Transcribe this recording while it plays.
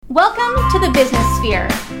Welcome to the Business Sphere.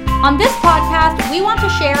 On this podcast, we want to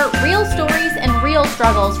share real stories and real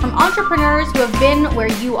struggles from entrepreneurs who have been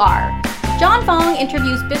where you are. John Fong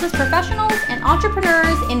interviews business professionals and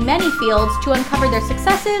entrepreneurs in many fields to uncover their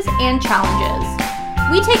successes and challenges.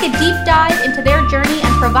 We take a deep dive into their journey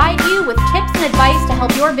and provide you with tips and advice to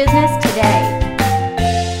help your business today.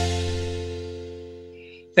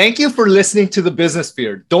 Thank you for listening to the Business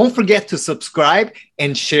Sphere. Don't forget to subscribe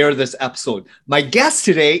and share this episode. My guest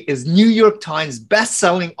today is New York Times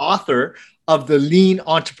best-selling author of The Lean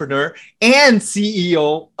Entrepreneur and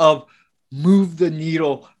CEO of Move the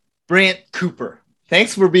Needle, Brant Cooper.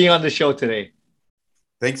 Thanks for being on the show today.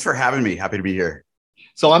 Thanks for having me. Happy to be here.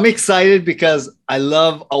 So I'm excited because I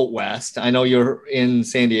love out west. I know you're in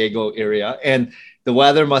San Diego area, and the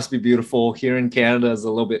weather must be beautiful. Here in Canada is a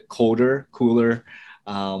little bit colder, cooler.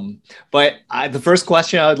 But the first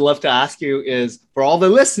question I would love to ask you is, for all the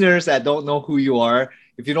listeners that don't know who you are,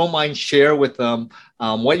 if you don't mind, share with them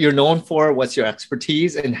what you're known for, what's your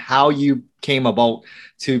expertise, and how you came about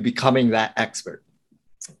to becoming that expert.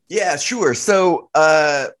 Yeah, sure. So,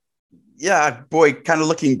 kind of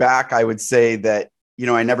looking back, I would say that,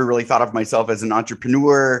 I never really thought of myself as an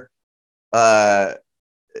entrepreneur. When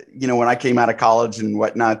I came out of college and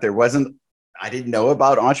whatnot, I didn't know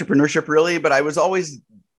about entrepreneurship really, but I was always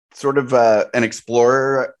sort of an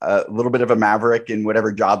explorer, a little bit of a maverick in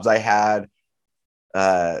whatever jobs I had.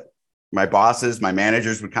 My bosses, my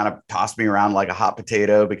managers would kind of toss me around like a hot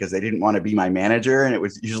potato because they didn't want to be my manager. And it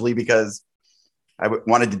was usually because I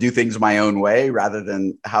wanted to do things my own way rather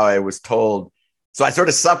than how I was told. So I sort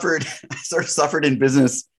of suffered. In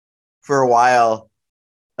business for a while.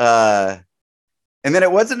 And then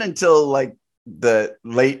it wasn't until like the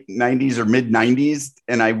late 90s or mid 90s.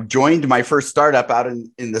 And I joined my first startup out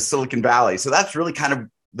in the Silicon Valley. So that's really kind of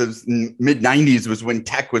the mid 90s was when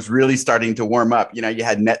tech was really starting to warm up. You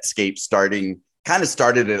had Netscape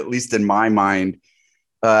started at least in my mind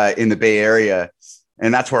in the Bay Area.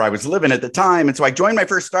 And that's where I was living at the time. And so I joined my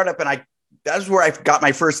first startup and that's where I got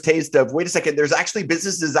my first taste of, wait a second, there's actually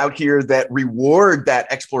businesses out here that reward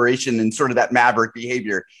that exploration and sort of that maverick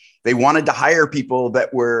behavior. They wanted to hire people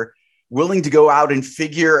that were willing to go out and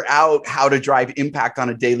figure out how to drive impact on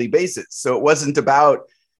a daily basis. So it wasn't about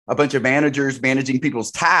a bunch of managers managing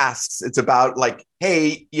people's tasks. It's about like,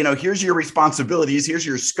 hey, here's your responsibilities, here's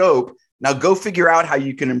your scope. Now go figure out how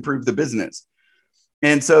you can improve the business.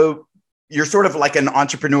 And so you're sort of like an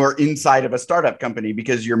entrepreneur inside of a startup company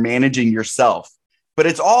because you're managing yourself, but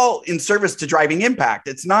it's all in service to driving impact.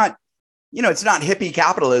 It's not, it's not hippie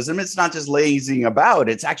capitalism. It's not just lazing about.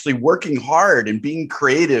 It's actually working hard and being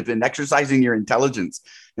creative and exercising your intelligence.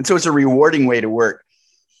 And so it's a rewarding way to work.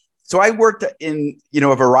 So I worked in,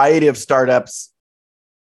 a variety of startups,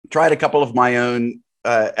 tried a couple of my own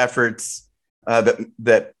efforts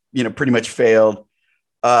that pretty much failed.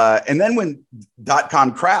 And then when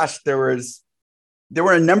 .com crashed, there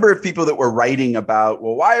were a number of people that were writing about,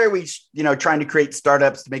 well, why are we, trying to create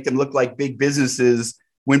startups to make them look like big businesses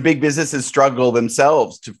when big businesses struggle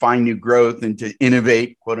themselves to find new growth and to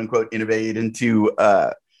innovate, quote unquote, innovate, and to,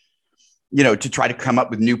 to try to come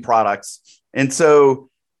up with new products. And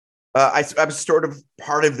so I was sort of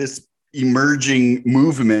part of this emerging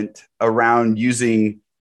movement around using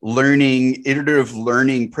iterative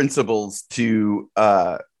learning principles to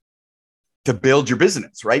build your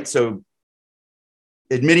business, right? So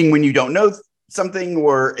admitting when you don't know something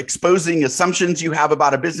or exposing assumptions you have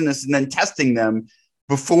about a business and then testing them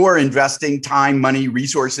before investing time, money,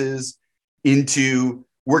 resources into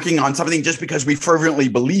working on something just because we fervently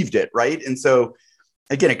believed it, right? And so,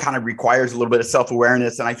 again, it kind of requires a little bit of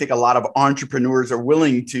self-awareness. And I think a lot of entrepreneurs are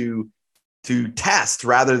willing to test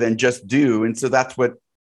rather than just do. And so that's what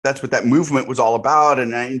that movement was all about.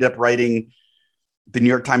 And I ended up writing the New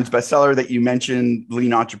York Times bestseller that you mentioned,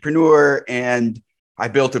 Lean Entrepreneur. And I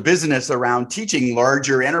built a business around teaching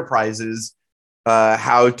larger enterprises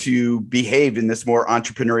how to behave in this more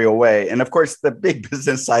entrepreneurial way. And of course, the big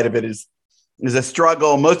business side of it is a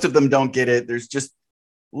struggle. Most of them don't get it. There's just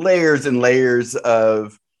layers and layers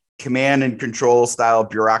of command and control style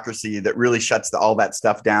bureaucracy that really shuts all that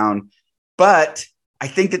stuff down. But I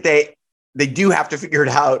think that they do have to figure it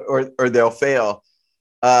out or they'll fail.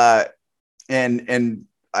 And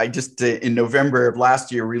I just, in November of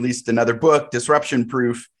last year, released another book, Disruption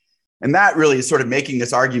Proof. And that really is sort of making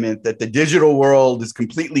this argument that the digital world is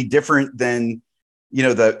completely different than,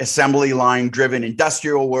 the assembly line driven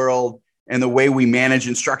industrial world, and the way we manage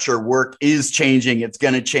and structure work is changing. It's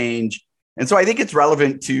going to change. And so I think it's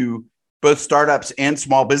relevant to both startups and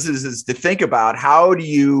small businesses to think about how would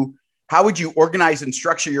you organize and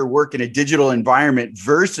structure your work in a digital environment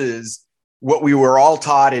versus what we were all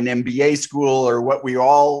taught in MBA school or what we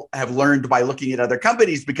all have learned by looking at other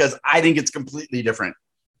companies, because I think it's completely different.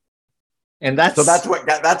 And that's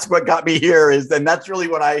what got me here and that's really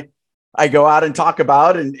what I go out and talk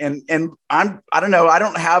about. And I don't know, I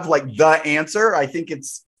don't have like the answer. I think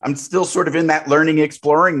I'm still sort of in that learning,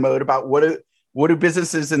 exploring mode about what do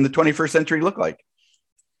businesses in the 21st century look like?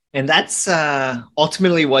 And that's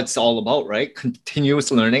ultimately what it's all about, right?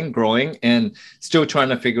 Continuous learning, growing, and still trying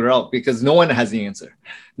to figure out, because no one has the answer.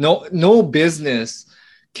 No business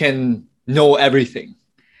can know everything.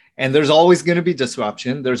 And there's always going to be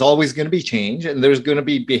disruption. There's always going to be change, and there's going to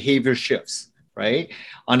be behavior shifts, right?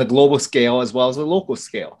 On a global scale as well as a local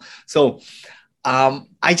scale. So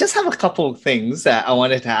I just have a couple of things that I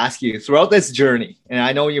wanted to ask you throughout this journey. And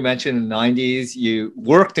I know you mentioned in the 90s, you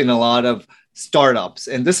worked in a lot of startups,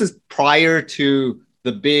 and this is prior to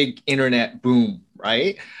the big internet boom,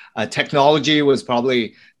 right? Technology was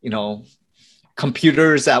probably,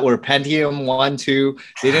 computers that were Pentium 1, 2.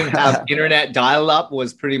 They didn't have internet. Dial-up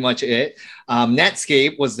was pretty much it.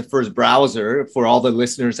 Netscape was the first browser, for all the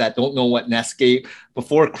listeners that don't know what Netscape,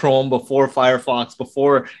 before Chrome, before Firefox,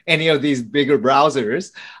 before any of these bigger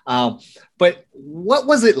browsers. But what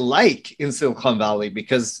was it like in Silicon Valley?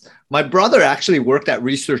 Because my brother actually worked at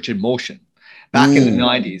Research in Motion back in the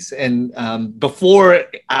 90s. And before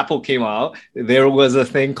Apple came out, there was a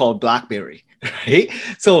thing called BlackBerry, right?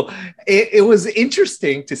 So it was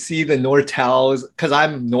interesting to see the Nortels, because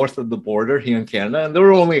I'm north of the border here in Canada, and there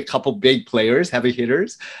were only a couple big players, heavy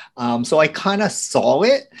hitters. So I kind of saw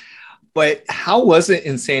it. But how was it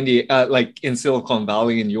in in Silicon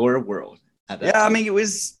Valley in your world at that time? I mean, it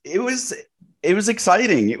was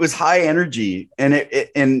exciting. It was high energy, and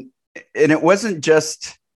it wasn't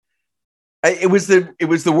just. It was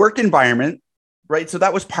the work environment, right? So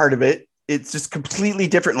that was part of it. It's just completely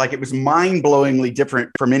different. Like, it was mind-blowingly different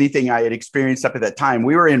from anything I had experienced up at that time.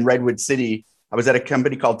 We were in Redwood City. I was at a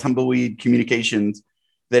company called Tumbleweed Communications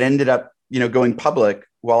that ended up, going public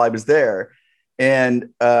while I was there.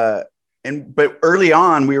 But early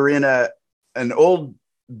on, we were in an old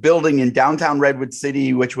building in downtown Redwood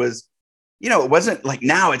City, which was, it wasn't like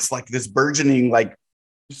now. It's like this burgeoning, like,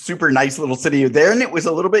 super nice little city there. And it was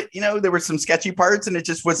a little bit, there were some sketchy parts, and it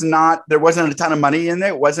just was not, there wasn't a ton of money in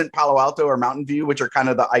there. It wasn't Palo Alto or Mountain View, which are kind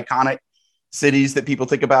of the iconic cities that people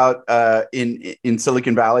think about in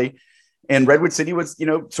Silicon Valley. And Redwood City was,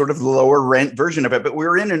 sort of the lower rent version of it. But we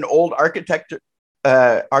were in an old architect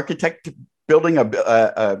building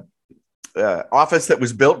a office that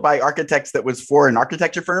was built by architects that was for an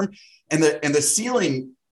architecture firm. And the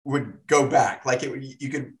ceiling would go back. Like, you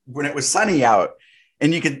could, when it was sunny out,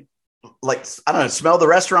 and you could, like, I don't know, smell the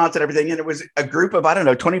restaurants and everything. And it was a group of,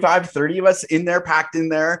 25, 30 of us in there, packed in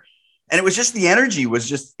there. And it was just, the energy was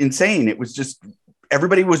just insane. It was just,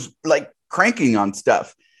 everybody was like cranking on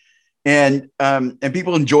stuff. And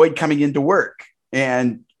people enjoyed coming into work,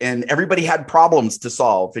 and everybody had problems to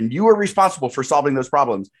solve, and you were responsible for solving those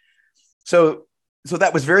problems. So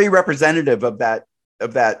that was very representative of that,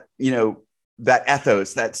 that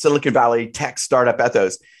ethos, that Silicon Valley tech startup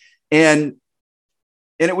ethos. And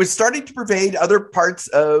it was starting to pervade other parts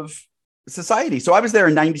of society. So I was there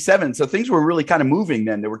in 97. So things were really kind of moving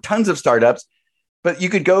then. There were tons of startups, but you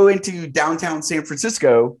could go into downtown San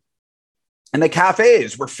Francisco and the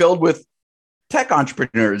cafes were filled with tech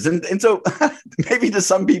entrepreneurs. And so maybe to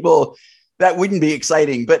some people that wouldn't be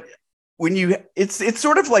exciting, but it's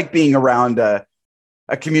sort of like being around a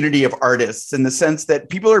community of artists, in the sense that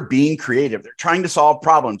people are being creative. They're trying to solve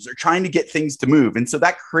problems. They're trying to get things to move. And so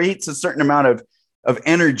that creates a certain amount of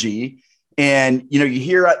energy. And, you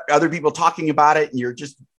hear other people talking about it, and you're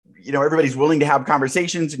just, everybody's willing to have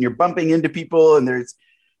conversations, and you're bumping into people, and there's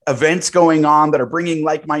events going on that are bringing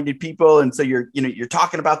like-minded people. And so you're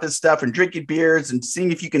talking about this stuff and drinking beers and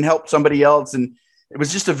seeing if you can help somebody else. And it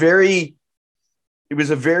was just a very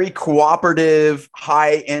cooperative,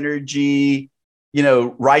 high energy,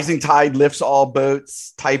 rising tide lifts all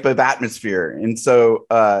boats type of atmosphere. And so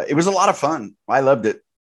it was a lot of fun. I loved it.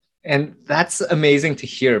 And that's amazing to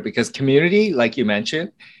hear, because community, like you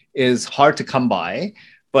mentioned, is hard to come by,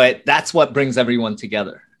 but that's what brings everyone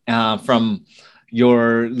together. From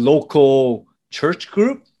your local church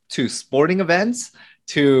group to sporting events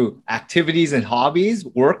to activities and hobbies,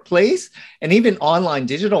 workplace, and even online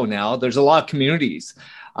digital now, there's a lot of communities.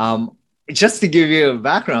 Just to give you a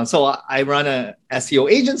background, so I run a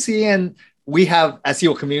SEO agency, and we have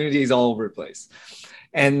SEO communities all over the place.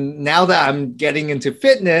 And now that I'm getting into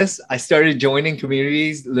fitness, I started joining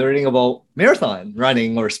communities, learning about marathon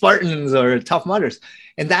running or Spartans or Tough Mudders.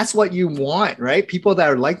 And that's what you want, right? People that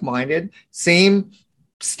are like-minded, same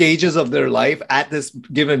stages of their life at this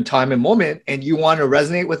given time and moment, and you want to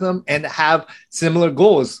resonate with them and have similar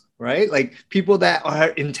goals, right? Like people that are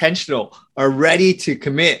intentional, are ready to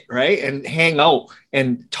commit, right? And hang out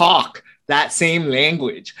and talk that same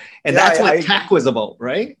language. And that's what tech was about,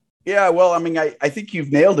 right? Yeah, well, I mean, I think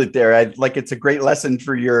you've nailed it there. Like, it's a great lesson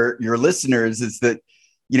for your listeners, is that,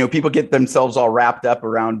 you know, people get themselves all wrapped up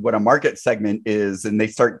around what a market segment is, and they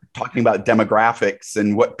start talking about demographics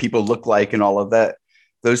and what people look like and all of that,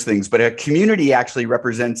 those things. But a community actually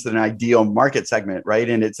represents an ideal market segment, right?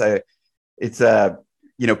 And it's a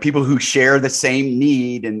you know, people who share the same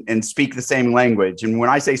need and speak the same language. And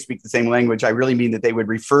when I say speak the same language, I really mean that they would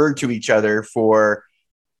refer to each other for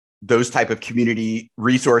those type of community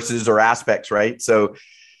resources or aspects, right? So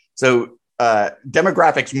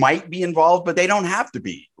demographics might be involved, but they don't have to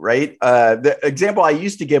be, right? The example I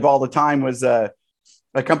used to give all the time was a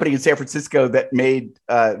company in San Francisco that made,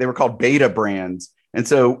 they were called Beta Brands. And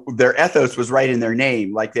so their ethos was right in their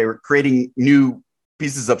name. Like, they were creating new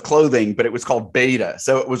pieces of clothing, but it was called Beta.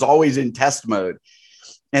 So it was always in test mode.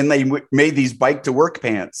 And they made these bike to work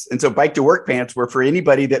pants. And so bike to work pants were for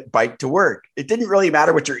anybody that biked to work. It didn't really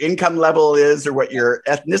matter what your income level is or what your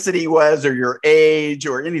ethnicity was or your age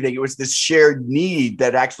or anything. It was this shared need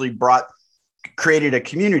that actually created a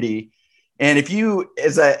community. And if you,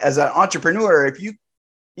 as an entrepreneur,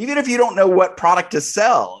 even if you don't know what product to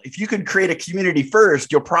sell, if you could create a community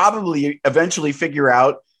first, you'll probably eventually figure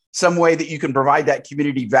out some way that you can provide that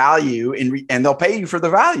community value, and they'll pay you for the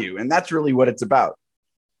value. And that's really what it's about.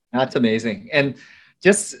 That's amazing. And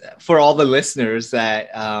just for all the listeners that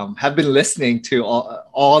have been listening to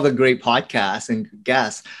all the great podcasts and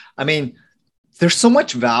guests, I mean, there's so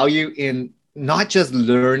much value in not just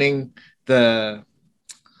learning the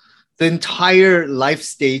entire life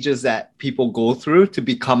stages that people go through to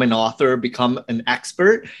become an author, become an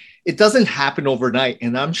expert. It doesn't happen overnight.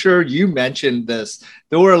 And I'm sure you mentioned this.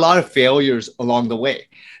 There were a lot of failures along the way.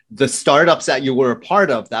 The startups that you were a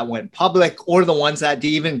part of that went public, or the ones that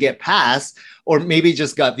didn't even get past, or maybe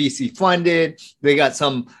just got VC funded. They got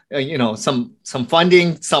some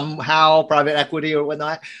funding somehow, private equity or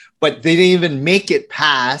whatnot, but they didn't even make it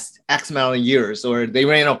past X amount of years, or they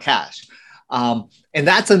ran out of cash. And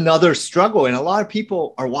that's another struggle. And a lot of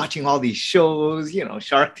people are watching all these shows, you know,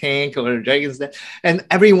 Shark Tank or Dragon's Den, and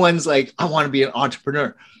everyone's like, I want to be an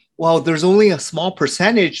entrepreneur. Well, there's only a small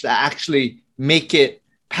percentage that actually make it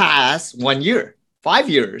past 1 year, 5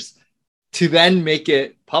 years to then make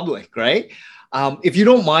it public, right? If you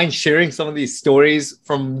don't mind sharing some of these stories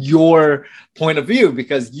from your point of view,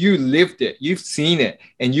 because you lived it, you've seen it,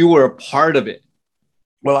 and you were a part of it.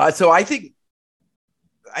 Well, so I think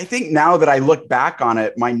now that I look back on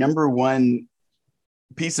it, my number one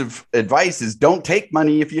piece of advice is don't take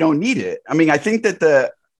money if you don't need it. I mean, I think that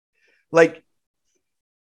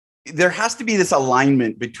there has to be this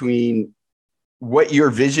alignment between what your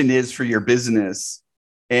vision is for your business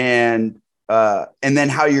and then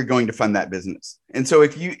how you're going to fund that business. And so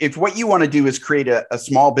if what you want to do is create a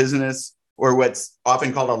small business, or what's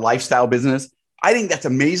often called a lifestyle business, I think that's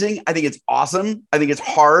amazing. I think it's awesome. I think it's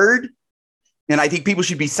hard. And I think people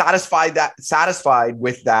should be satisfied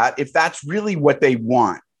with that if that's really what they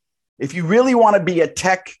want. If you really want to be a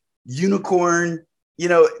tech unicorn, you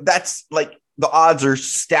know, that's like the odds are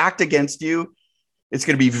stacked against you. It's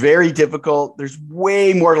going to be very difficult. There's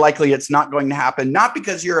way more likely it's not going to happen, not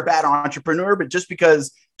because you're a bad entrepreneur, but just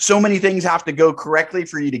because so many things have to go correctly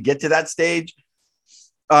for you to get to that stage.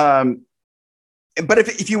 But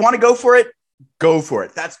if you want to go for it, go for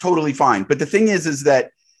it. That's totally fine. But the thing is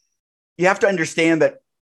that you have to understand that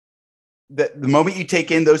the moment you take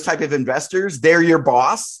in those type of investors, they're your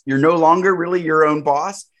boss. You're no longer really your own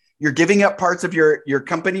boss. You're giving up parts of your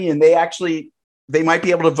company, and they might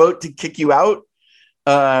be able to vote to kick you out.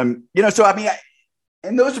 So I mean,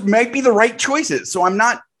 and those might be the right choices. So I'm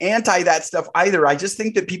not anti that stuff either. I just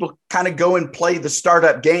think that people kind of go and play the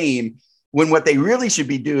startup game when what they really should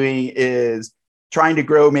be doing is trying to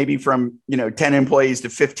grow maybe from, 10 employees to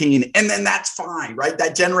 15. And then that's fine, right?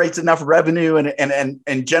 That generates enough revenue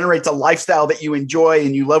and generates a lifestyle that you enjoy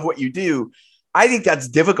and you love what you do. I think that's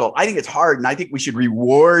difficult. I think it's hard. And I think we should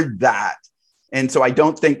reward that. And so I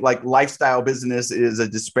don't think like lifestyle business is a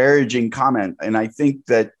disparaging comment. And I think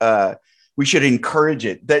that we should encourage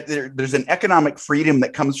it, that there's an economic freedom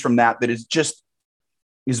that comes from that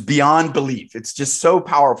is beyond belief. It's just so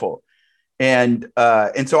powerful. And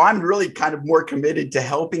so I'm really kind of more committed to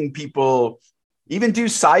helping people even do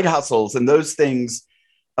side hustles and those things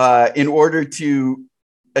in order to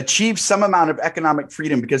achieve some amount of economic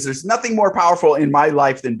freedom, because there's nothing more powerful in my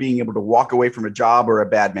life than being able to walk away from a job or a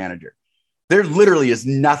bad manager. There literally is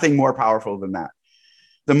nothing more powerful than that.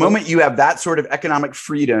 The moment you have that sort of economic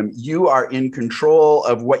freedom, you are in control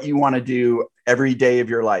of what you want to do every day of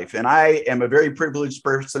your life. And I am a very privileged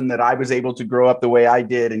person that I was able to grow up the way I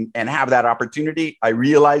did and have that opportunity. I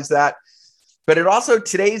realize that. But it also,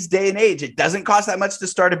 today's day and age, it doesn't cost that much to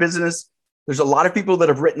start a business. There's a lot of people that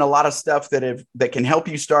have written a lot of stuff that can help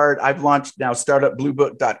you start. I've launched now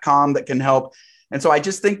startupbluebook.com that can help. And so I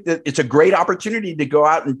just think that it's a great opportunity to go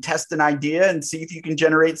out and test an idea and see if you can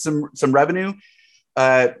generate some revenue.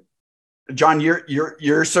 John,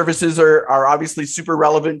 your services are obviously super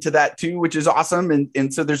relevant to that too, which is awesome.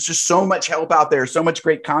 And so there's just so much help out there, so much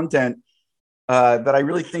great content that I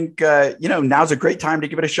really think, now's a great time to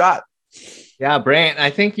give it a shot. Yeah, Brant,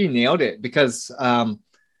 I think you nailed it because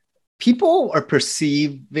people are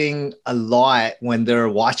perceiving a lot when they're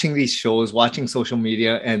watching these shows, watching social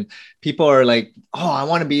media, and people are like, oh, I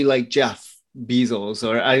want to be like Jeff Bezos,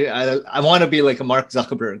 or I want to be like a Mark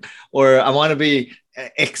Zuckerberg, or I want to be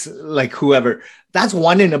X, like whoever. That's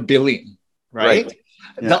 1 in a billion, right? Yeah.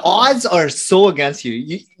 The odds are so against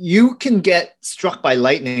you. You can get struck by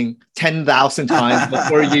lightning 10,000 times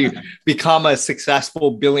before you become a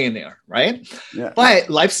successful billionaire, right? Yeah. But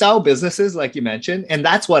lifestyle businesses, like you mentioned, and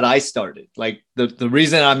that's what I started. Like the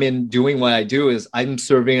reason I'm in doing what I do is I'm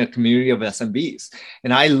serving a community of SMBs.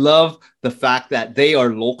 And I love the fact that they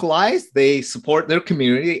are localized. They support their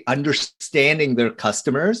community, understanding their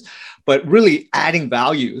customers, but really adding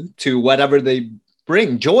value to whatever they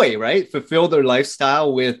bring joy, right? Fulfill their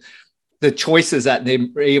lifestyle with the choices that they're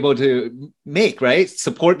able to make, right?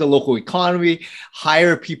 Support the local economy,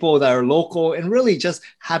 hire people that are local, and really just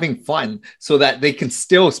having fun so that they can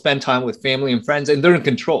still spend time with family and friends, and they're in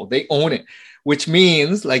control. They own it, which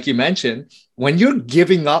means, like you mentioned, when you're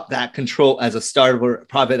giving up that control as a startup or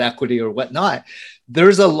private equity or whatnot,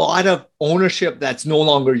 there's a lot of ownership that's no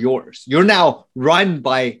longer yours. You're now run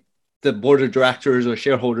by the board of directors or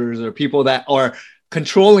shareholders or people that are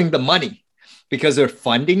controlling the money because they're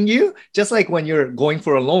funding you. Just like when you're going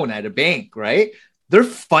for a loan at a bank, right? They're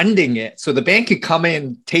funding it so the bank can come in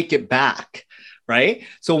and take it back, right?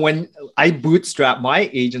 So when I bootstrapped my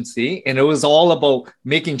agency, and it was all about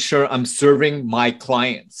making sure I'm serving my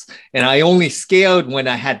clients, and I only scaled when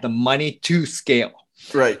I had the money to scale.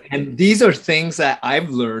 Right. And these are things that I've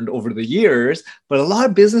learned over the years, but a lot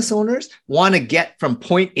of business owners want to get from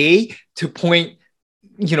point A to point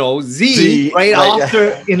Z right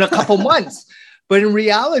after in a couple months. But in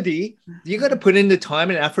reality, you got to put in the time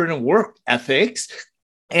and effort and work ethics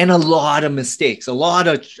and a lot of mistakes, a lot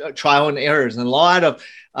of trial and errors, and a lot of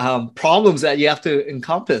problems that you have to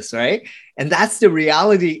encompass, right? And that's the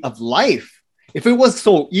reality of life. If it was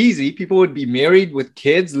so easy, people would be married with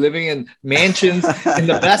kids, living in mansions in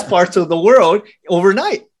the best parts of the world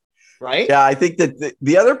overnight, right? Yeah, I think that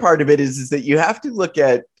the other part of it is that you have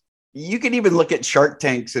to you can even look at Shark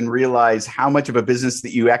Tanks and realize how much of a business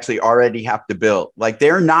that you actually already have to build. Like,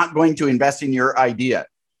 they're not going to invest in your idea.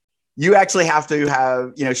 You actually have to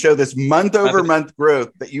have, show this month over month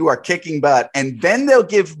growth that you are kicking butt, and then they'll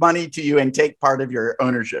give money to you and take part of your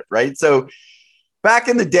ownership, right? So back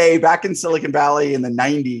in the day, back in Silicon Valley in the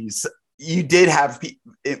 90s, you did have,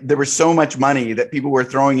 there was so much money that people were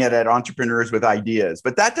throwing it at entrepreneurs with ideas,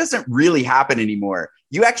 but that doesn't really happen anymore.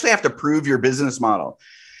 You actually have to prove your business model.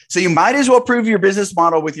 So you might as well prove your business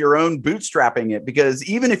model with your own bootstrapping it, because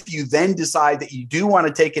even if you then decide that you do want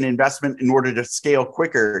to take an investment in order to scale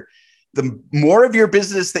quicker, the more of your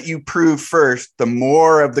business that you prove first, the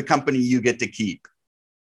more of the company you get to keep,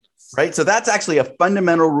 right? So that's actually a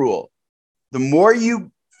fundamental rule. The more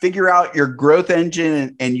you figure out your growth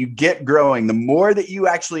engine and you get growing, the more that you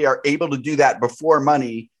actually are able to do that before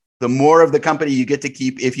money, the more of the company you get to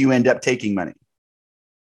keep if you end up taking money.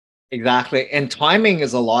 Exactly. And timing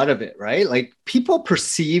is a lot of it, right? Like, people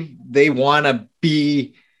perceive they want to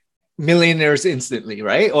be millionaires instantly,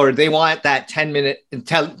 right? Or they want that 10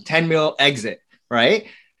 mil exit, right?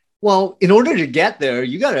 Well, in order to get there,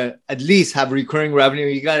 you got to at least have recurring revenue.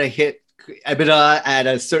 You got to hit EBITDA at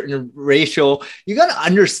a certain ratio. You got to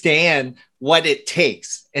understand what it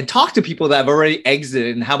takes and talk to people that have already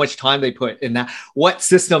exited and how much time they put in that, what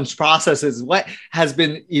systems, processes, what has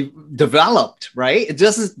been developed, right? It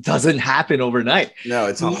just doesn't happen overnight. No,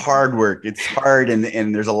 it's hard work. It's hard.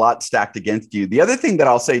 And there's a lot stacked against you. The other thing that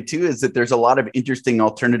I'll say too, is that there's a lot of interesting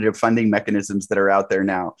alternative funding mechanisms that are out there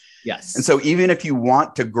now. Yes. And so even if you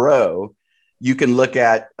want to grow, you can look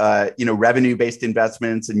at, revenue-based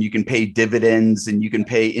investments, and you can pay dividends, and you can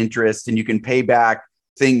pay interest, and you can pay back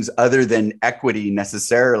things other than equity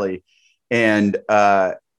necessarily. And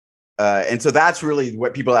so that's really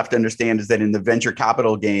what people have to understand, is that in the venture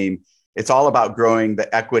capital game, It's all about growing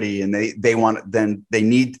the equity, and they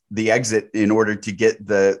need the exit in order to get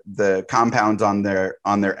the compounds on their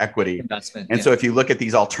equity investment. And so if you look at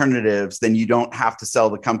these alternatives, then you don't have to sell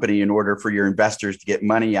the company in order for your investors to get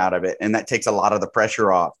money out of it. And that takes a lot of the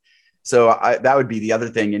pressure off. So that would be the other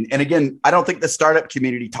thing. And again, I don't think the startup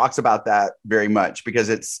community talks about that very much, because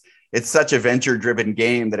it's such a venture driven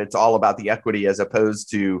game that it's all about the equity, as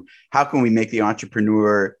opposed to how can we make the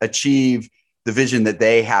entrepreneur achieve the vision that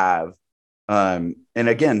they have. And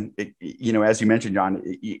again, as you mentioned, John,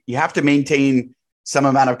 you have to maintain some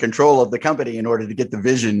amount of control of the company in order to get the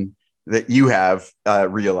vision that you have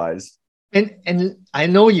realized. And I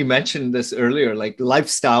know you mentioned this earlier, like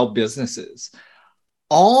lifestyle businesses.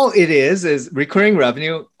 All it is recurring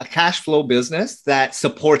revenue, a cash flow business that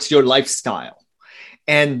supports your lifestyle.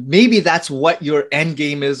 And maybe that's what your end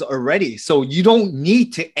game is already. So you don't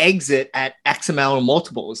need to exit at X amount of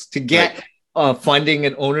multiples to get funding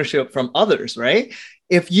and ownership from others, right?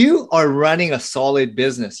 If you are running a solid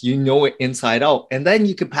business, you know it inside out, and then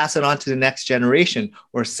you can pass it on to the next generation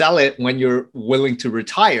or sell it when you're willing to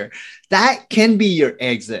retire. That can be your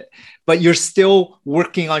exit, but you're still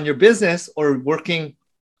working on your business or working,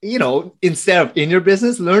 instead of in your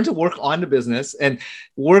business, learn to work on the business and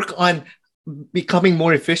work on becoming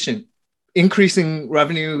more efficient, increasing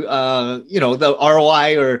revenue, the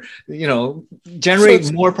ROI, or,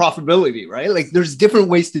 generate more profitability, right? Like there's different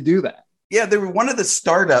ways to do that. Yeah, they were one of the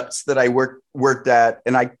startups that I worked at,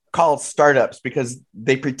 and I call startups because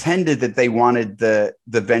they pretended that they wanted the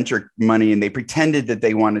venture money, and they pretended that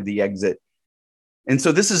they wanted the exit. And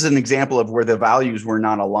so this is an example of where the values were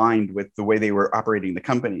not aligned with the way they were operating the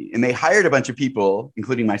company. And they hired a bunch of people,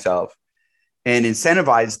 including myself, and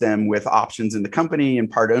incentivized them with options in the company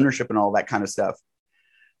and part ownership and all that kind of stuff.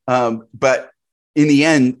 But in the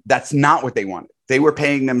end, that's not what they wanted. They were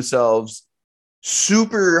paying themselves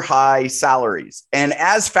super high salaries. And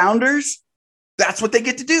as founders, that's what they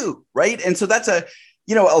get to do, right? And so that's a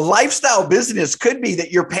lifestyle business could be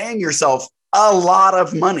that you're paying yourself a lot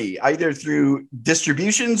of money, either through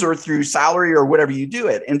distributions or through salary or whatever you do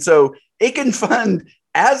it. And so it can fund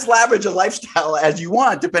as lavish a lifestyle as you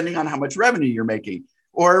want, depending on how much revenue you're making.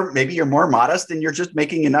 Or maybe you're more modest and you're just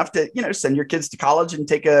making enough to, send your kids to college and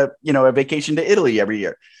take a vacation to Italy every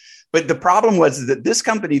year. But the problem was that this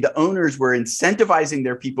company, the owners were incentivizing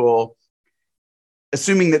their people,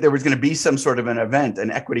 assuming that there was going to be some sort of an event,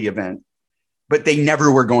 an equity event, but they never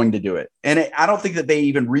were going to do it. And I don't think that they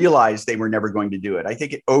even realized they were never going to do it. I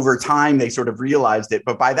think over time, they sort of realized it.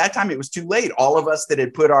 But by that time, it was too late. All of us that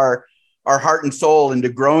had put our heart and soul into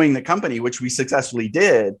growing the company, which we successfully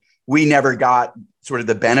did, we never got sort of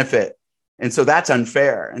the benefit. And so that's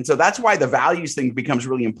unfair. And so that's why the values thing becomes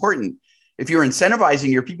really important. If you're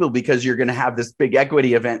incentivizing your people because you're going to have this big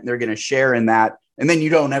equity event and they're going to share in that, and then you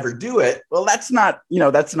don't ever do it, well, that's not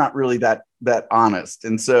really that honest.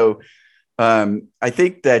 And so I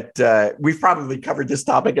think that we've probably covered this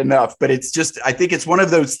topic enough, but I think it's one of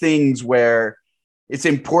those things where it's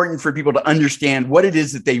important for people to understand what it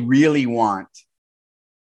is that they really want,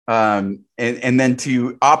 and then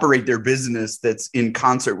to operate their business that's in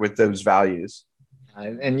concert with those values.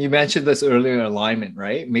 And you mentioned this earlier, alignment,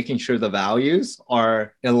 right? Making sure the values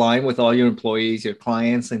are in line with all your employees, your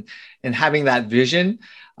clients, and having that vision,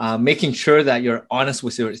 making sure that you're honest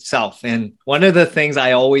with yourself. And one of the things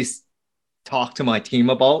I always talk to my team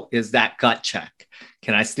about is that gut check.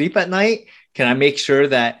 Can I sleep at night? Can I make sure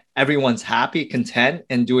that everyone's happy, content,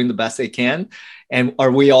 and doing the best they can? And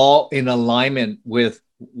are we all in alignment with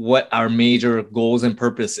what our major goals and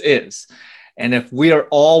purpose is? And if we are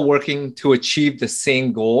all working to achieve the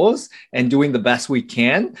same goals and doing the best we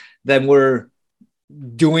can, then we're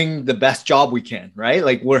doing the best job we can, right?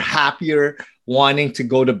 Like we're happier wanting to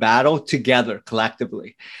go to battle together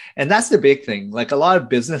collectively. And that's the big thing. Like a lot of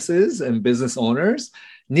businesses and business owners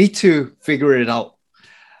need to figure it out.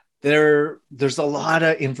 There's a lot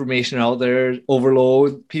of information out there,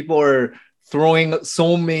 overload. People are throwing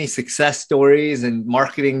so many success stories and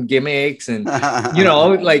marketing gimmicks and,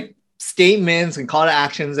 like statements and call to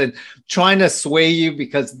actions and trying to sway you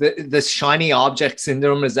because the shiny object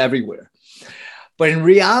syndrome is everywhere. But in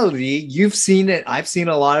reality, you've seen it. I've seen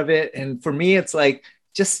a lot of it. And for me, it's like,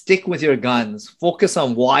 just stick with your guns. Focus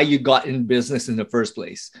on why you got in business in the first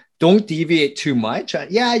place. Don't deviate too much.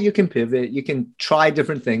 Yeah, you can pivot. You can try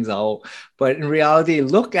different things out. But in reality,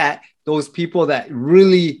 look at those people that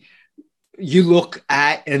really you look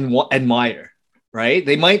at and admire, right?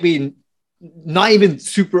 They might be not even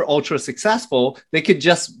super ultra successful. They could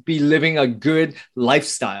just be living a good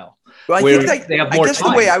lifestyle. Well, I guess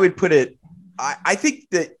the way I would put it, I think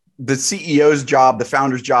that the CEO's job, the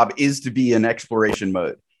founder's job, is to be in exploration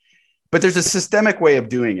mode. but there's a systemic way of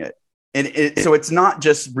doing it. And so it's not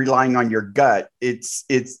just relying on your gut. It's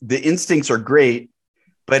the instincts are great,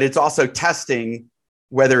 but it's also testing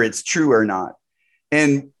whether it's true or not.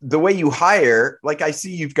 And the way you hire, like I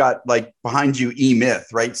see you've got like behind you E-Myth,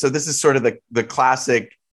 right? So this is sort of the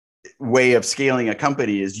classic way of scaling a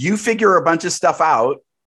company is you figure a bunch of stuff out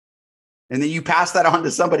and then you pass that on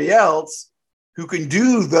to somebody else who can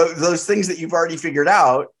do those things that you've already figured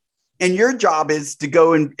out. And your job is to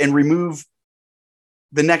go and remove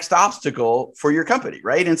the next obstacle for your company,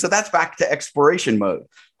 right? And so that's back to exploration mode.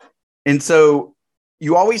 And so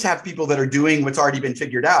you always have people that are doing what's already been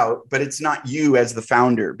figured out, but it's not you as the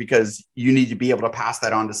founder, because you need to be able to pass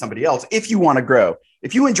that on to somebody else if you want to grow.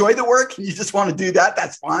 If you enjoy the work and you just want to do that,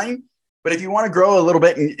 that's fine. But if you want to grow a little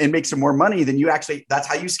bit and make some more money, then that's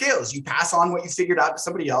how you scale, is you pass on what you figured out to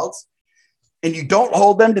somebody else, and you don't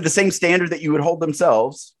hold them to the same standard that you would hold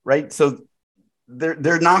themselves, right? So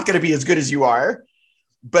they're not going to be as good as you are,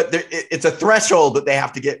 but it's a threshold that they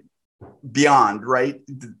have to get beyond, right?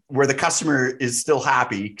 Where the customer is still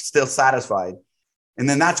happy, still satisfied. And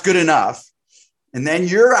then that's good enough. And then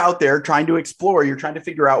you're out there trying to explore, you're trying to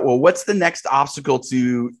figure out, well, what's the next obstacle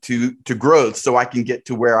to growth so I can get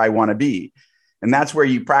to where I want to be? And that's where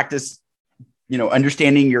you practice,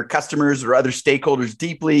 understanding your customers or other stakeholders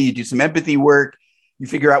deeply. You do some empathy work. You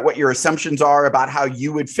figure out what your assumptions are about how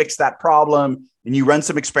you would fix that problem. And you run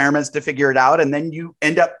some experiments to figure it out. And then you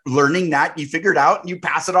end up learning that you figure it out and you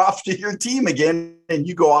pass it off to your team again. And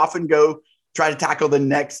you go off and go try to tackle the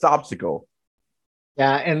next obstacle.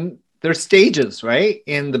 Yeah. And there's stages, right,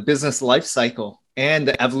 in the business life cycle and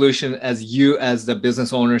the evolution as the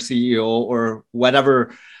business owner, CEO, or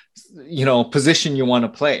whatever, position you want to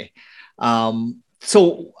play.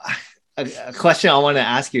 So a question I want to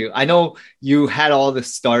ask you, I know you had all the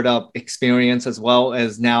startup experience as well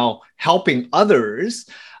as now helping others.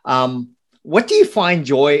 What do you find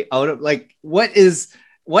joy out of, like, what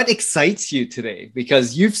excites you today?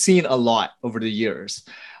 Because you've seen a lot over the years,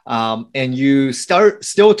 and you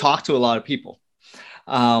still talk to a lot of people.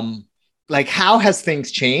 Like, how has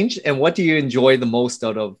things changed and what do you enjoy the most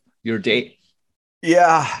out of your day?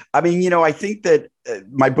 Yeah. I mean, I think that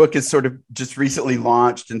my book is sort of just recently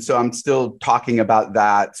launched. And so I'm still talking about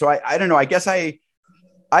that. So I don't know, I guess I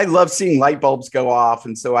love seeing light bulbs go off.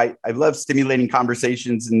 And so I love stimulating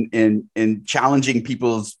conversations and challenging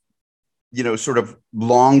people's, sort of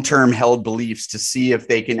long-term held beliefs to see if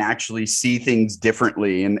they can actually see things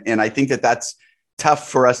differently. And I think that that's tough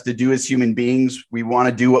for us to do as human beings. We want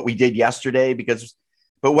to do what we did yesterday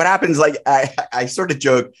but what happens, like I sort of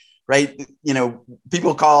joke, right?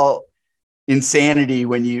 People call insanity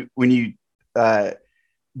when you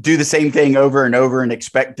do the same thing over and over and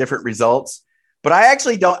expect different results. But I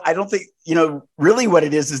don't think, really what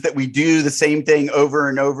it is that we do the same thing over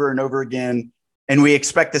and over and over again, and we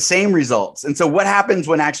expect the same results. And so what happens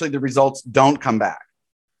when actually the results don't come back?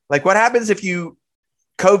 Like, what happens if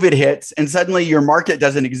COVID hits and suddenly your market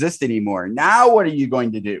doesn't exist anymore? Now, what are you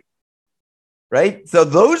going to do? Right? So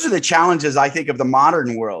those are the challenges, I think, of the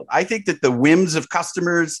modern world. I think that the whims of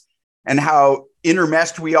customers and how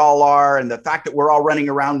intermeshed we all are, and the fact that we're all running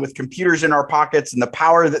around with computers in our pockets, and the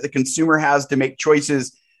power that the consumer has to make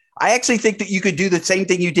choices, I actually think that you could do the same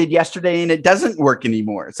thing you did yesterday and it doesn't work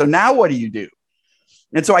anymore. So now what do you do?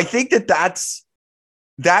 And so I think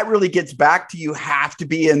that really gets back to, you have to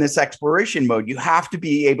be in this exploration mode. You have to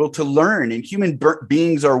be able to learn, and human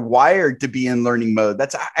beings are wired to be in learning mode.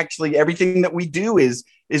 That's actually everything that we do is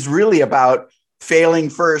really about failing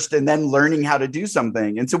first and then learning how to do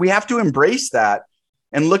something. And so we have to embrace that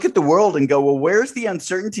and look at the world and go, well, where's the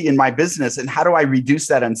uncertainty in my business and how do I reduce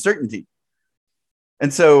that uncertainty?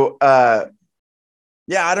 And so,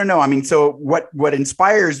 I don't know. I mean, so what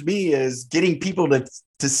inspires me is getting people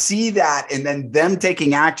to see that and then them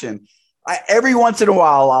taking action. Every once in a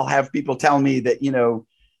while, I'll have people tell me that,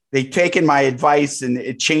 they've taken my advice and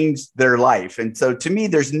it changed their life. And so to me,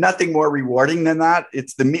 there's nothing more rewarding than that.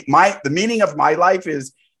 It's the meaning of my life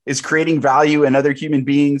is creating value in other human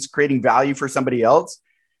beings, creating value for somebody else.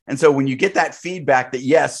 And so when you get that feedback that,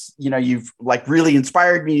 yes, you've like really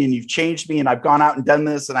inspired me and you've changed me and I've gone out and done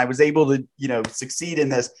this and I was able to, succeed in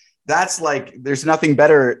this, that's like, there's nothing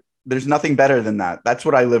better than that. That's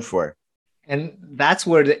what I live for. And that's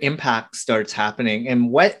where the impact starts happening.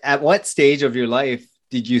 And at what stage of your life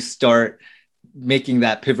did you start making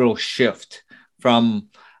that pivotal shift from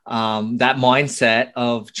that mindset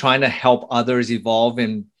of trying to help others evolve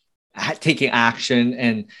and taking action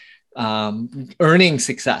and earning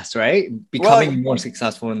success, right? Becoming more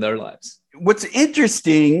successful in their lives. What's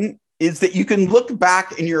interesting is that you can look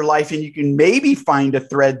back in your life and you can maybe find a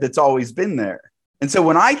thread that's always been there. And so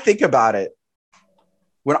when I think about it,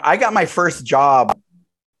 when I got my first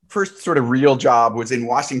sort of real job was in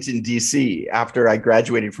Washington, D.C. after I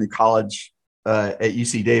graduated from college at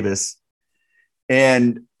UC Davis.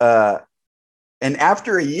 And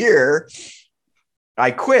after a year,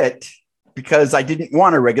 I quit because I didn't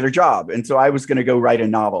want a regular job. And so I was going to go write a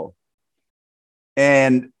novel.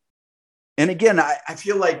 And again, I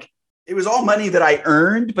feel like it was all money that I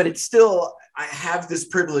earned, but it's still, I have this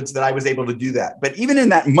privilege that I was able to do that. But even in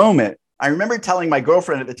that moment, I remember telling my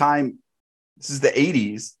girlfriend at the time, this is the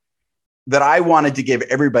 80s, that I wanted to give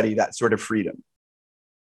everybody that sort of freedom.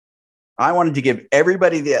 I wanted to give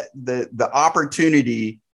everybody the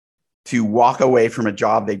opportunity to walk away from a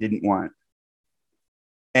job they didn't want.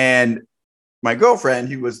 And my girlfriend,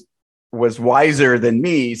 who was wiser than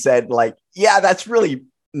me, said, like, yeah, that's really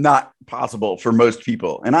not possible for most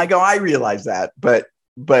people. And I go, I realize that, but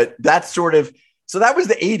that's sort of, so that was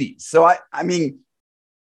the 80s. So I mean,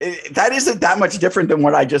 that isn't that much different than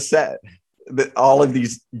what I just said. All of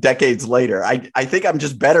these decades later, I think I'm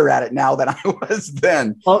just better at it now than I was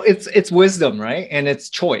then. Well, it's wisdom, right? And it's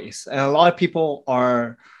choice. And a lot of people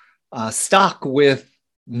are stuck with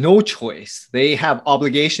no choice. They have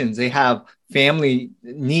obligations. They have family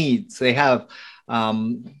needs. They have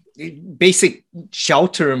basic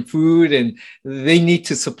shelter and food, and they need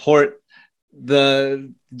to support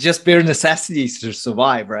the just bare necessities to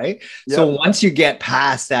survive, right? Yep. So once you get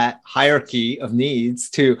past that hierarchy of needs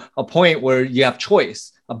to a point where you have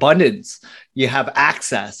choice, abundance, you have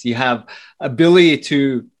access, you have ability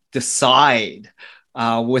to decide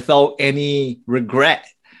without any regret,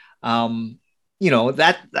 that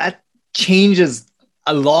changes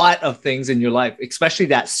a lot of things in your life, especially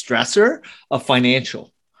that stressor of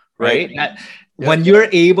financial, right? When you're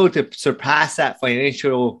able to surpass that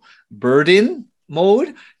financial burden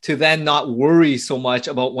mode to then not worry so much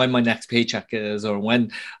about when my next paycheck is, or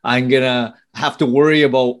when I'm gonna have to worry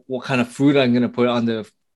about what kind of food I'm gonna put on the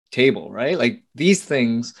table, right? Like these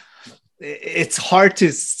things, it's hard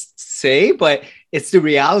to say, but it's the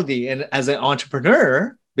reality. And as an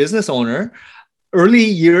entrepreneur, business owner, early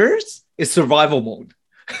years is survival mode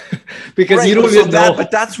because you don't even know. But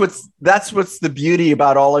that's what's the beauty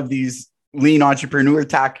about all of these lean entrepreneur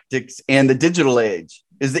tactics and the digital age,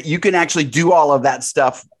 is that you can actually do all of that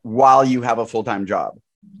stuff while you have a full-time job.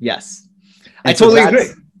 Yes. I totally agree.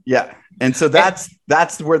 Yeah. And so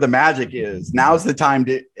that's where the magic is. Now's the time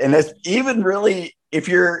to, and it's even really, if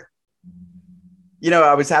you're,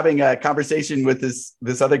 I was having a conversation with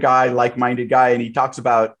this other guy, like-minded guy, and he talks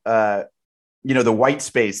about, the white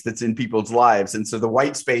space that's in people's lives. And so the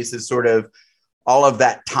white space is sort of all of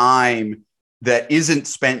that time that isn't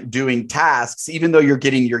spent doing tasks, even though you're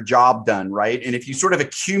getting your job done, right? And if you sort of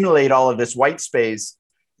accumulate all of this white space,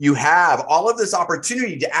 you have all of this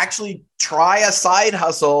opportunity to actually try a side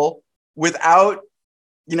hustle without,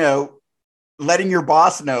 letting your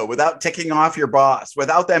boss know, without ticking off your boss,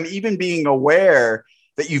 without them even being aware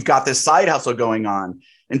that you've got this side hustle going on.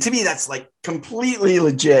 And to me, that's like completely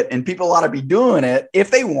legit. And people ought to be doing it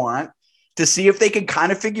if they want, to see if they can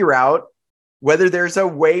kind of figure out whether there's a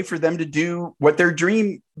way for them to do what their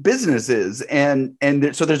dream business is. And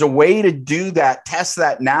so there's a way to do that, test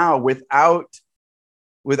that now without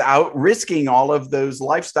risking all of those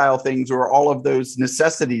lifestyle things or all of those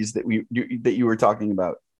necessities that you were talking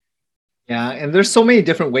about. Yeah. And there's so many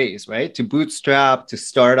different ways, right? To bootstrap, to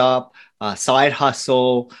start up, side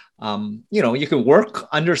hustle. You can work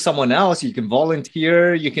under someone else. You can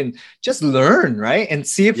volunteer. You can just learn, right? And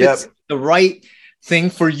see if it's the right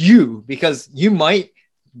thing for you, because you might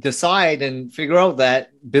decide and figure out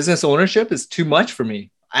that business ownership is too much for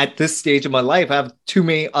me at this stage of my life. I have too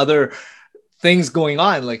many other things going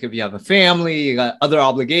on. Like if you have a family, you got other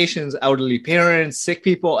obligations, elderly parents, sick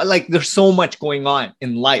people, like there's so much going on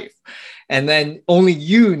in life. And then only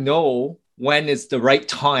you know when it's the right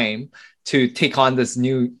time to take on this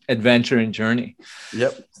new adventure and journey.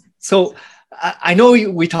 Yep. So I know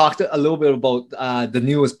we talked a little bit about the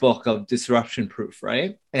newest book of Disruption Proof,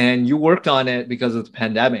 right? And you worked on it because of the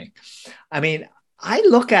pandemic. I mean, I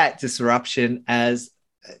look at disruption as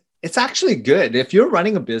it's actually good. If you're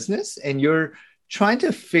running a business and you're trying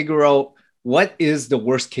to figure out what is the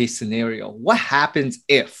worst case scenario, what happens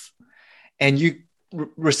if, and you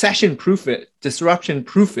recession proof it, disruption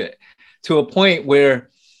proof it to a point where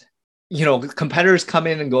competitors come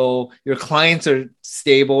in and go, your clients are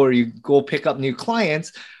stable, or you go pick up new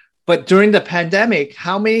clients. But during the pandemic,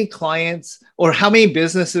 how many clients or how many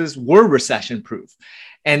businesses were recession proof?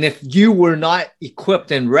 And if you were not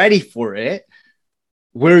equipped and ready for it,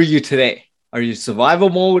 where are you today? Are you survival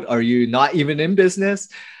mode? Are you not even in business?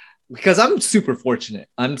 because I'm super fortunate.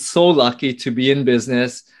 I'm so lucky to be in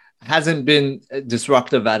business. Hasn't been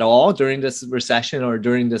disruptive at all during this recession or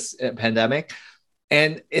during this pandemic.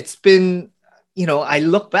 And it's been, I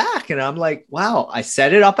look back and I'm like, wow, I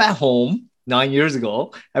set it up at home 9 years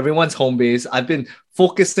ago. Everyone's home based. I've been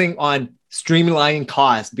focusing on streamlining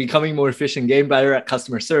costs, becoming more efficient, getting better at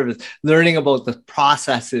customer service, learning about the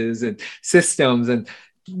processes and systems, and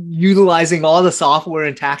utilizing all the software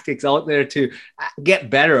and tactics out there to get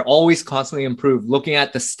better, always constantly improve, looking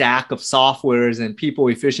at the stack of softwares and people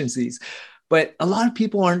efficiencies. But a lot of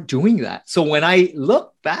people aren't doing that. So when I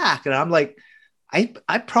look back and I'm like,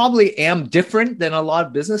 I probably am different than a lot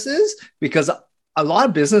of businesses, because a lot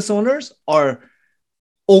of business owners are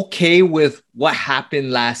okay with what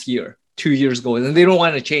happened last year, 2 years ago, and they don't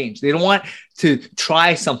want to change. They don't want to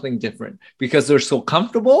try something different because they're so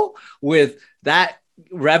comfortable with that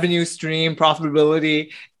revenue stream,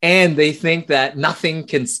 profitability, and they think that nothing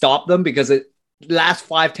can stop them because it last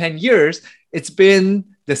 5-10 years, it's been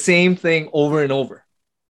the same thing over and over.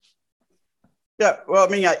 Yeah. Well, I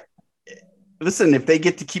mean, listen, if they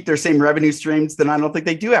get to keep their same revenue streams, then I don't think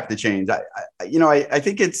they do have to change. I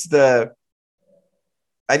think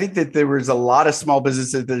I think that there was a lot of small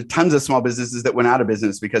businesses, there's tons of small businesses that went out of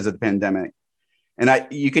business because of the pandemic. And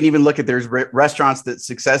you can even look at, there's restaurants that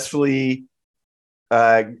successfully,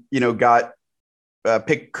 got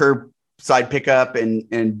curbside pickup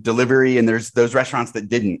and delivery. And there's those restaurants that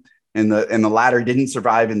didn't, and the latter didn't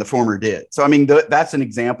survive and the former did. So, I mean, that's an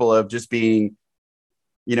example of just being,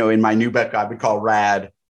 in my new book, I would call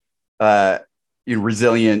RAD,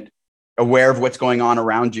 resilient, aware of what's going on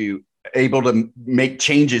around you, able to make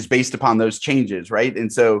changes based upon those changes. Right.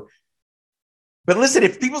 And so, but listen,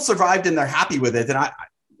 if people survived and they're happy with it, then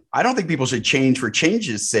I don't think people should change for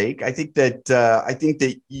change's sake. I think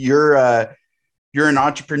that you're an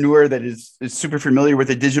entrepreneur that is super familiar with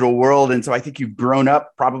the digital world. And so I think you've grown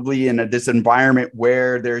up probably in this environment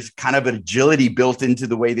where there's kind of an agility built into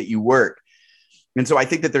the way that you work. And so I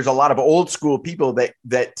think that there's a lot of old school people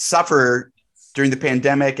that suffer during the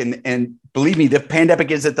pandemic. And believe me, the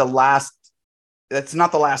pandemic isn't that's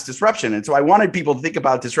not the last disruption. And so I wanted people to think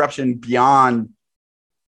about disruption beyond,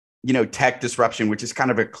 tech disruption, which is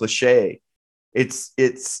kind of a cliche. It's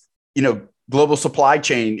global supply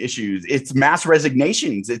chain issues. It's mass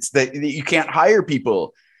resignations. It's that you can't hire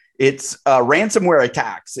people. It's ransomware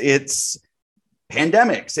attacks. It's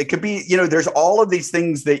pandemics. It could be, there's all of these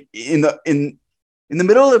things that in the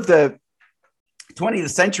middle of the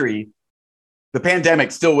 20th century, the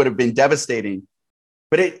pandemic still would have been devastating,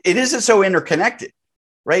 but it isn't so interconnected,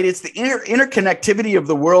 right? It's the interconnectivity of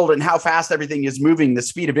the world and how fast everything is moving, the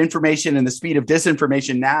speed of information and the speed of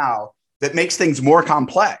disinformation now that makes things more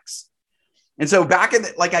complex. And so back in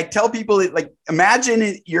like I tell people,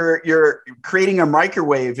 imagine you're creating a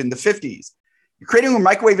microwave in the 50s. You're creating a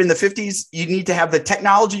microwave in the 50s. You need to have the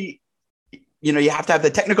technology, you have to have the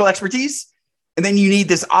technical expertise. And then you need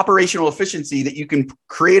this operational efficiency that you can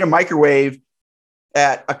create a microwave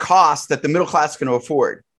at a cost that the middle class can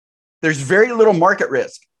afford. There's very little market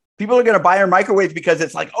risk. People are going to buy a microwave because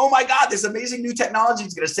it's like, oh my God, this amazing new technology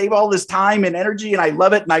is going to save all this time and energy. And I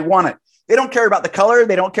love it and I want it. They don't care about the color.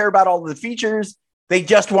 They don't care about all the features. They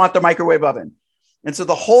just want the microwave oven. And so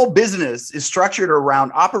the whole business is structured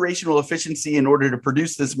around operational efficiency in order to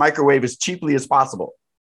produce this microwave as cheaply as possible.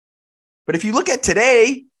 But if you look at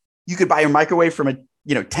today, you could buy a microwave from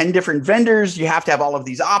 10 different vendors. You have to have all of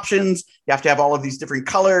these options. You have to have all of these different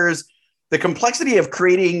colors. The complexity of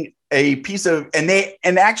creating a piece of, and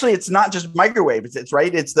actually it's not just microwaves. It's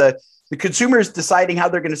right. It's the consumers deciding how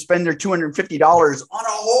they're going to spend their $250 on a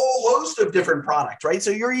whole host of different products, right?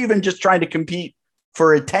 So you're even just trying to compete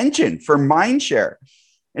for attention, for mind share.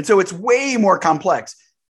 And so it's way more complex.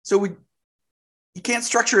 So you can't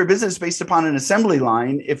structure a business based upon an assembly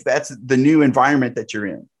line if that's the new environment that you're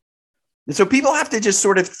in. And so people have to just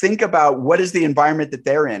sort of think about what is the environment that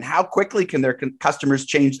they're in? How quickly can their customers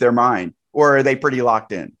change their mind, or are they pretty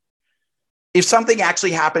locked in? If something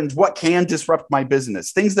actually happens, what can disrupt my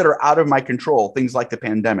business? Things that are out of my control, things like the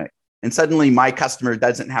pandemic. And suddenly my customer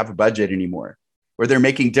doesn't have a budget anymore, or they're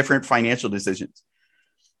making different financial decisions.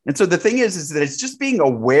 And so the thing is that it's just being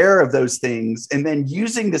aware of those things and then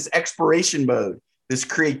using this exploration mode, this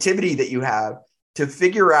creativity that you have to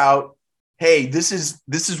figure out, hey, this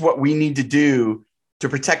is what we need to do to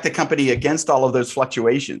protect the company against all of those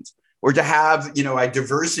fluctuations, or to have, a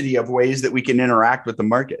diversity of ways that we can interact with the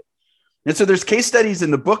market. And so there's case studies in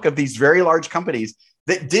the book of these very large companies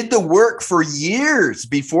that did the work for years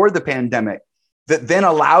before the pandemic that then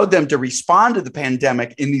allowed them to respond to the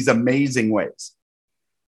pandemic in these amazing ways.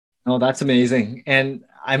 Oh, that's amazing. And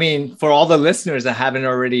I mean, for all the listeners that haven't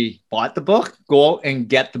already bought the book, go out and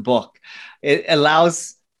get the book. It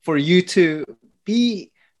allows for you to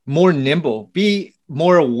be more nimble, be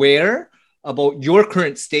more aware about your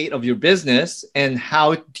current state of your business and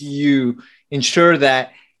how do you ensure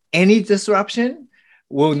that any disruption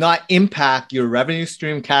will not impact your revenue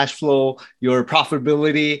stream, cash flow, your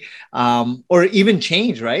profitability, or even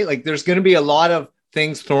change, right? Like there's going to be a lot of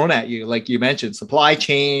things thrown at you, like you mentioned, supply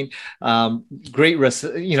chain,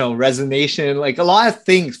 resignation, like a lot of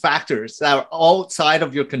things, factors that are outside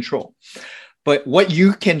of your control. But what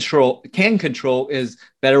you can control is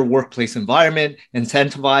better workplace environment,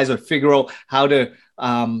 incentivize or figure out how to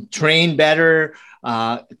train better,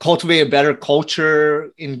 cultivate a better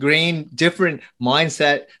culture, ingrain different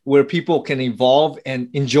mindset where people can evolve and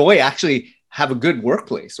enjoy actually have a good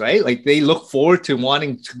workplace, right? Like they look forward to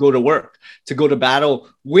wanting to go to work, to go to battle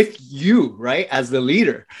with you, right? As the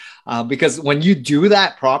leader. Because when you do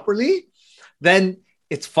that properly, then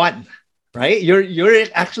it's fun, right? You're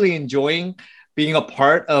actually enjoying being a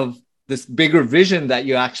part of this bigger vision that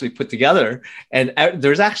you actually put together. And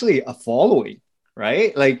there's actually a following,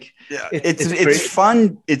 right? Like it's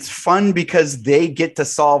fun. It's fun because they get to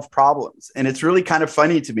solve problems. And it's really kind of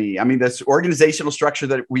funny to me. I mean, this organizational structure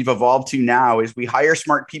that we've evolved to now is we hire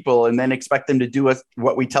smart people and then expect them to do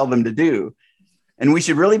what we tell them to do. And we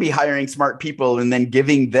should really be hiring smart people and then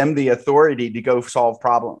giving them the authority to go solve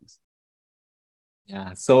problems.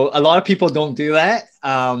 Yeah. So a lot of people don't do that.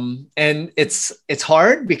 And it's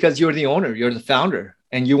hard because you're the owner, you're the founder,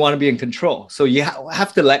 and you want to be in control. So you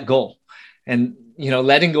have to let go. And,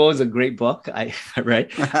 Letting Go is a great book. Right.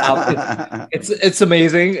 It's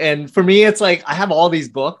amazing. And for me, it's like, I have all these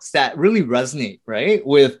books that really resonate, right,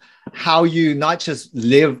 with how you not just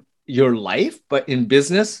live your life, but in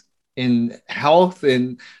business, in health,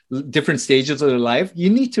 in different stages of your life,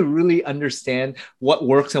 you need to really understand what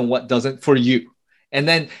works and what doesn't for you. And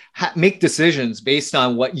then make decisions based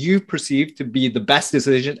on what you perceive to be the best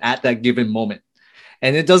decision at that given moment.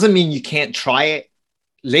 And it doesn't mean you can't try it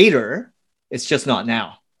later. It's just not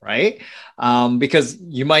now, right? Because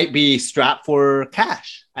you might be strapped for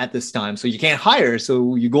cash at this time. So you can't hire.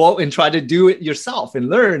 So you go out and try to do it yourself and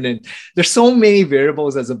learn. And there's so many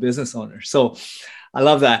variables as a business owner. So I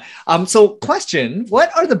love that. So question,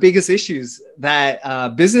 what are the biggest issues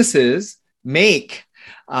that businesses make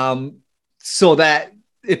so that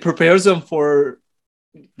it prepares them for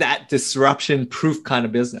that disruption-proof kind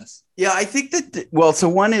of business? Yeah, I think that, so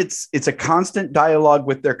one, it's a constant dialogue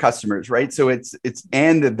with their customers, right? So it's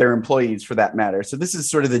and their employees for that matter. So this is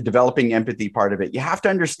sort of the developing empathy part of it. You have to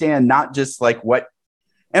understand not just like what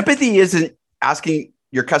empathy isn't asking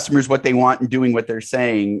your customers what they want and doing what they're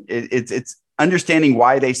saying. It's understanding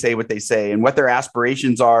why they say what they say and what their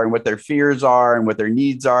aspirations are and what their fears are and what their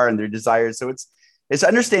needs are and their desires. So it's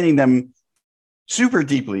understanding them super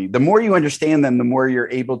deeply. The more you understand them, the more you're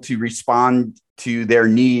able to respond to their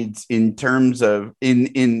needs in terms of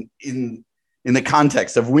in the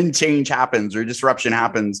context of when change happens or disruption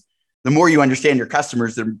happens. The more you understand your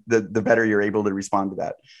customers, the better you're able to respond to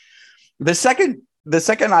that. The second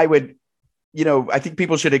I would, I think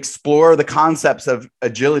people should explore the concepts of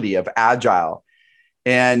agility, of agile.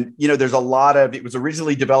 And, there's a lot of, it was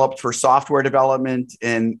originally developed for software development,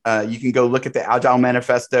 and you can go look at the Agile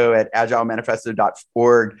Manifesto at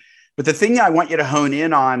agilemanifesto.org. But the thing I want you to hone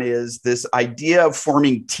in on is this idea of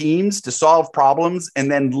forming teams to solve problems and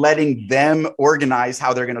then letting them organize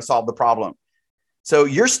how they're going to solve the problem. So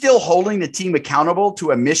you're still holding the team accountable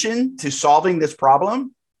to a mission to solving this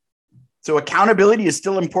problem. So accountability is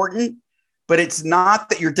still important, but it's not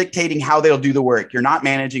that you're dictating how they'll do the work. You're not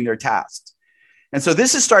managing their tasks. And so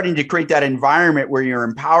this is starting to create that environment where you're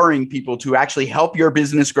empowering people to actually help your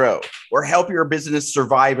business grow or help your business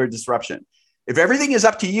survive a disruption. If everything is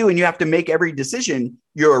up to you and you have to make every decision,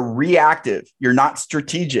 you're reactive. You're not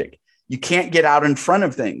strategic. You can't get out in front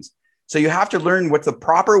of things. So you have to learn what's the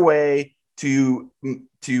proper way to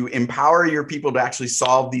empower your people to actually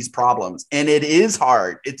solve these problems. And it is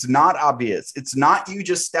hard. It's not obvious. It's not you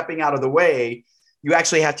just stepping out of the way. You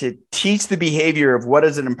actually have to teach the behavior of what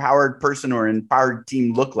does an empowered person or an empowered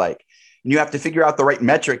team look like. And you have to figure out the right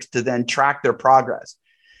metrics to then track their progress.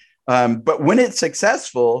 But when it's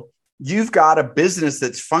successful, you've got a business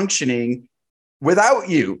that's functioning without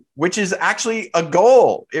you, which is actually a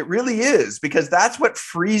goal. It really is, because that's what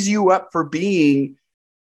frees you up for being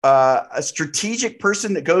a strategic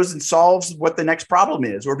person that goes and solves what the next problem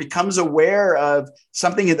is, or becomes aware of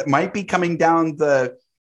something that might be coming down the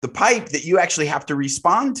pipe that you actually have to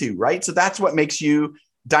respond to, right? So that's what makes you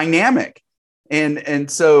dynamic. And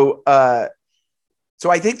so I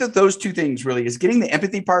think that those two things really is getting the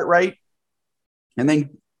empathy part right And then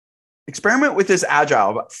experiment with this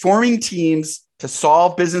agile, forming teams to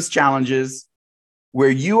solve business challenges where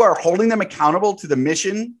you are holding them accountable to the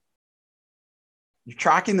mission. You're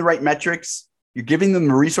tracking the right metrics. You're giving them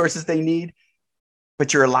the resources they need,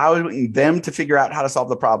 but you're allowing them to figure out how to solve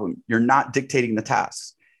the problem. You're not dictating the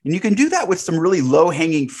tasks. And you can do that with some really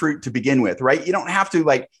low-hanging fruit to begin with, right? You don't have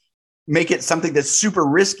to make it something that's super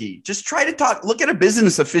risky. Just try to look at a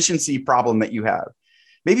business efficiency problem that you have.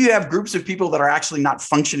 Maybe you have groups of people that are actually not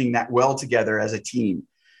functioning that well together as a team.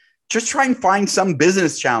 Just try and find some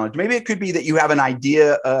business challenge. Maybe it could be that you have an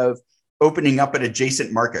idea of opening up an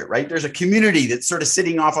adjacent market, right? There's a community that's sort of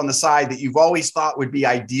sitting off on the side that you've always thought would be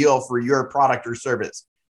ideal for your product or service.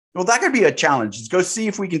 Well, that could be a challenge. Just go see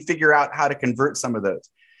if we can figure out how to convert some of those.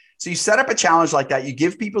 So you set up a challenge like that. You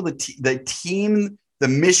give people the team the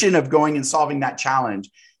mission of going and solving that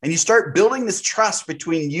challenge. And you start building this trust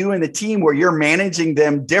between you and the team where you're managing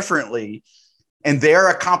them differently and they're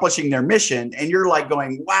accomplishing their mission. And you're like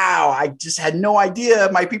going, wow, I just had no idea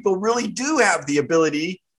my people really do have the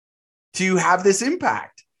ability to have this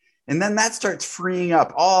impact. And then that starts freeing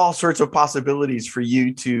up all sorts of possibilities for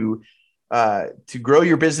you to grow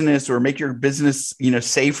your business or make your business,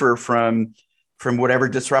 safer from whatever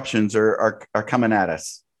disruptions are coming at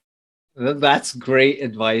us. That's great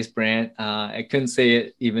advice, Brant. I couldn't say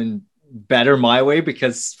it even better my way,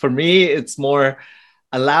 because for me, it's more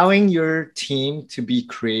allowing your team to be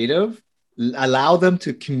creative, allow them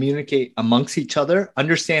to communicate amongst each other,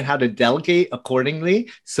 understand how to delegate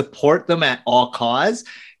accordingly, support them at all costs,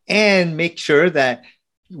 and make sure that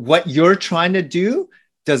what you're trying to do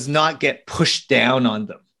does not get pushed down on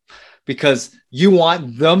them, because you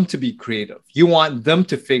want them to be creative. You want them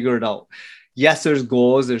to figure it out. Yes, there's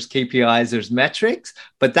goals, there's KPIs, there's metrics,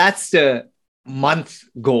 but that's the month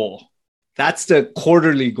goal. That's the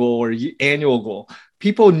quarterly goal or annual goal.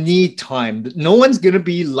 People need time. No one's going to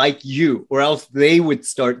be like you, or else they would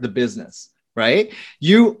start the business, right?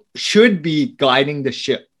 You should be guiding the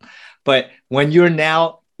ship. But when you're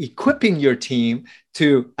now equipping your team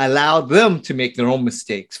to allow them to make their own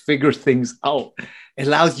mistakes, figure things out, it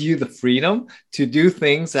allows you the freedom to do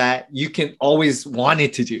things that you can always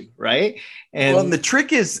wanted to do, right? And the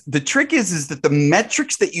trick is that the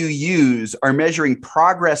metrics that you use are measuring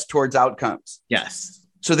progress towards outcomes. Yes.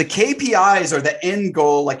 So the KPIs are the end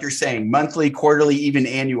goal, like you're saying, monthly, quarterly, even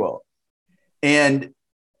annual. And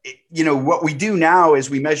what we do now is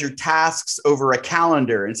we measure tasks over a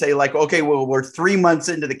calendar and say okay, well, we're 3 months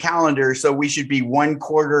into the calendar, so we should be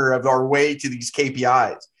 1/4 of our way to these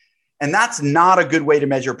KPIs. And that's not a good way to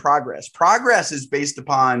measure progress. Progress is based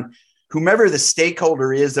upon whomever the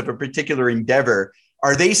stakeholder is of a particular endeavor.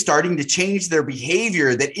 Are they starting to change their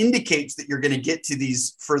behavior that indicates that you're going to get to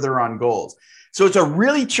these further on goals? So it's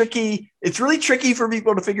really tricky for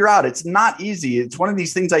people to figure out. It's not easy. It's one of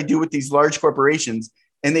these things I do with these large corporations,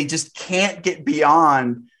 and they just can't get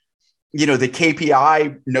beyond, the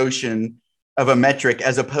KPI notion of a metric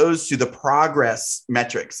as opposed to the progress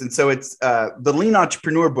metrics. And so it's the Lean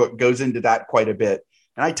Entrepreneur book goes into that quite a bit.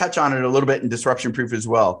 And I touch on it a little bit in Disruption Proof as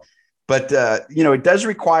well. But, it does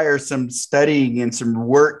require some studying and some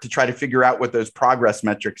work to try to figure out what those progress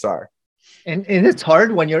metrics are. And it's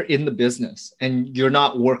hard when you're in the business and you're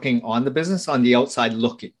not working on the business, on the outside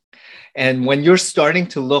looking. And when you're starting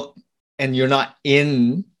to look and you're not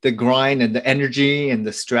in the grind and the energy and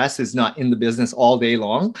the stress is not in the business all day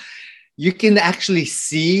long, you can actually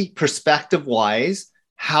see perspective-wise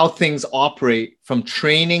how things operate, from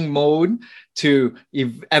training mode to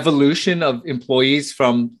evolution of employees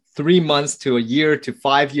from 3 months to a year to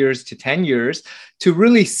 5 years to 10 years, to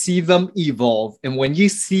really see them evolve. And when you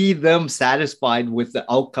see them satisfied with the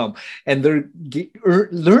outcome and they're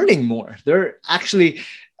learning more, they're actually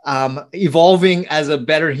evolving as a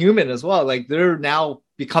better human as well. They're now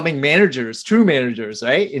becoming managers, true managers,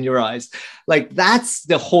 right? In your eyes. That's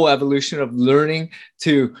the whole evolution of learning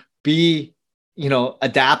to be,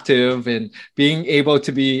 adaptive and being able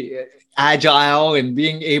to be agile and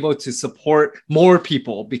being able to support more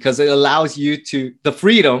people, because it allows you the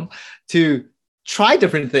freedom to try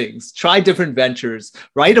different things, try different ventures,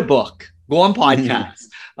 write a book, go on podcasts,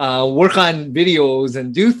 work on videos,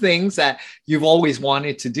 and do things that you've always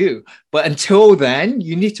wanted to do. But until then,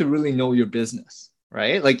 you need to really know your business,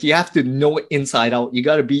 right? You have to know it inside out. You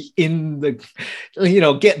got to be in the,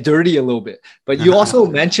 get dirty a little bit. But you also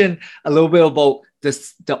mentioned a little bit about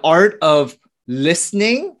the art of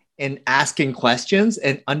listening and asking questions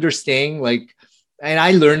and understanding, and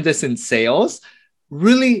I learned this in sales,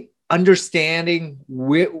 really understanding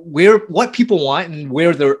where what people want and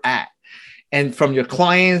where they're at, and from your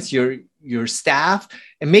clients, your staff,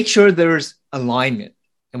 and make sure there's alignment.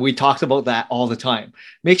 And we talked about that all the time.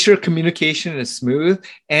 Make sure communication is smooth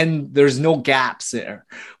and there's no gaps there,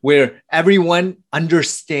 where everyone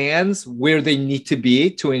understands where they need to be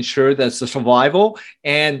to ensure that it's a survival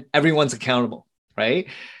and everyone's accountable, right?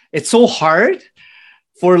 It's so hard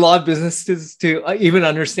for a lot of businesses to even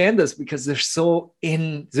understand this because they're so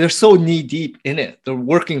knee deep in it. They're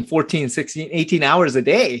working 14, 16, 18 hours a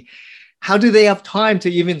day. How do they have time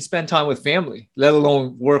to even spend time with family, let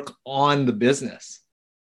alone work on the business?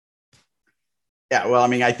 Yeah, well, I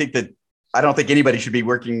mean, I don't think anybody should be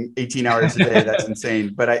working 18 hours a day. That's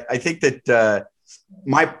insane. But I think that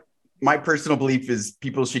my personal belief is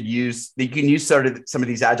people should you can use sort of some of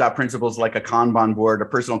these agile principles like a Kanban board, a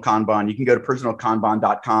personal Kanban. You can go to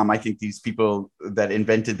personalkanban.com. I think these people that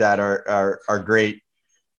invented that are great.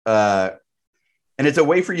 And it's a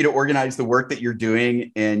way for you to organize the work that you're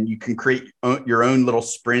doing, and you can create your own little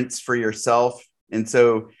sprints for yourself. And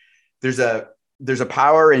so there's a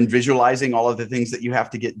power in visualizing all of the things that you have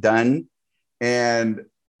to get done. And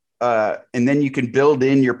then you can build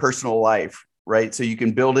in your personal life, right? So you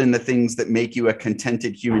can build in the things that make you a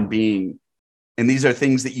contented human being. And these are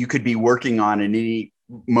things that you could be working on in any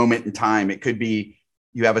moment in time. It could be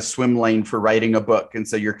you have a swim lane for writing a book. And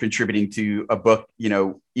so you're contributing to a book,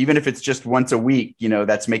 even if it's just once a week,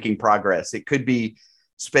 that's making progress. It could be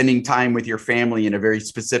spending time with your family in a very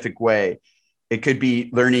specific way. It could be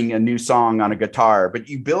learning a new song on a guitar, but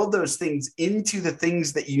you build those things into the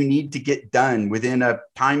things that you need to get done within a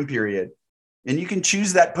time period. And you can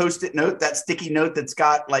choose that Post-it note, that sticky note that's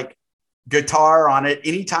got like guitar on it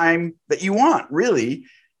anytime that you want, really.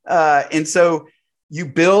 And so you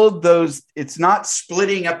build those. It's not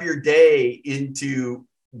splitting up your day into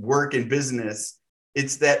work and business.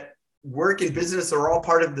 It's that work and business are all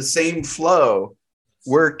part of the same flow.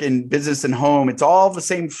 Work and business and home, it's all the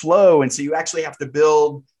same flow. And so you actually have to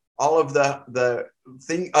build all of the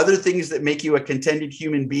other things that make you a contented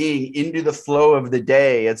human being into the flow of the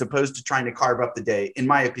day, as opposed to trying to carve up the day. In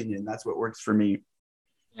my opinion, that's what works for me.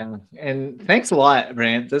 Yeah. And thanks a lot,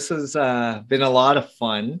 Brant. This has been a lot of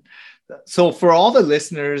fun. So for all the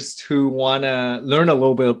listeners who want to learn a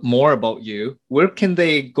little bit more about you, where can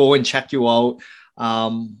they go and check you out?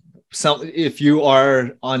 If you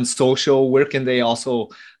are on social, where can they also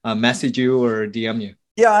message you or DM you?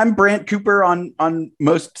 Yeah, I'm Brant Cooper on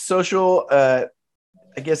most social. I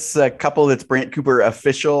guess a couple that's Brant Cooper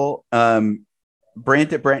official.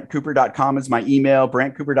 Brant@brantcooper.com is my email.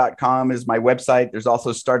 BrantCooper.com is my website. There's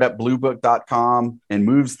also startupbluebook.com and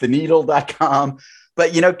movestheneedle.com.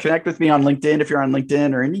 But, connect with me on LinkedIn if you're on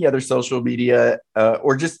LinkedIn or any other social media,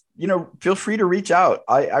 or just, feel free to reach out.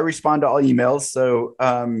 I respond to all emails. So,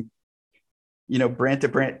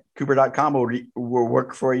 Brant@brantcooper.com will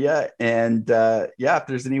work for you. And if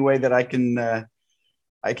there's any way that I can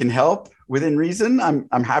help within reason,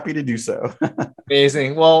 I'm happy to do so.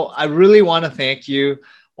 Amazing. Well, I really want to thank you.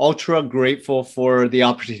 Ultra grateful for the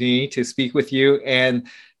opportunity to speak with you and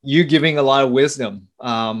you giving a lot of wisdom.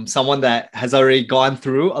 Someone that has already gone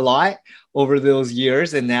through a lot over those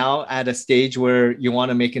years and now at a stage where you want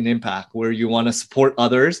to make an impact, where you want to support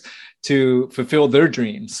others to fulfill their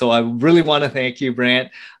dreams. So I really want to thank you, Brant,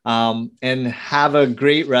 and have a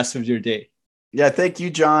great rest of your day. Yeah, thank you,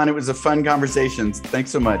 John. It was a fun conversation. Thanks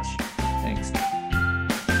so much. Thanks.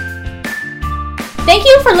 Thank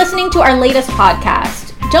you for listening to our latest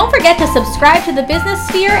podcast. Don't forget to subscribe to the Business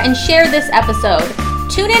Sphere and share this episode.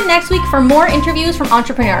 Tune in next week for more interviews from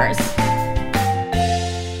entrepreneurs.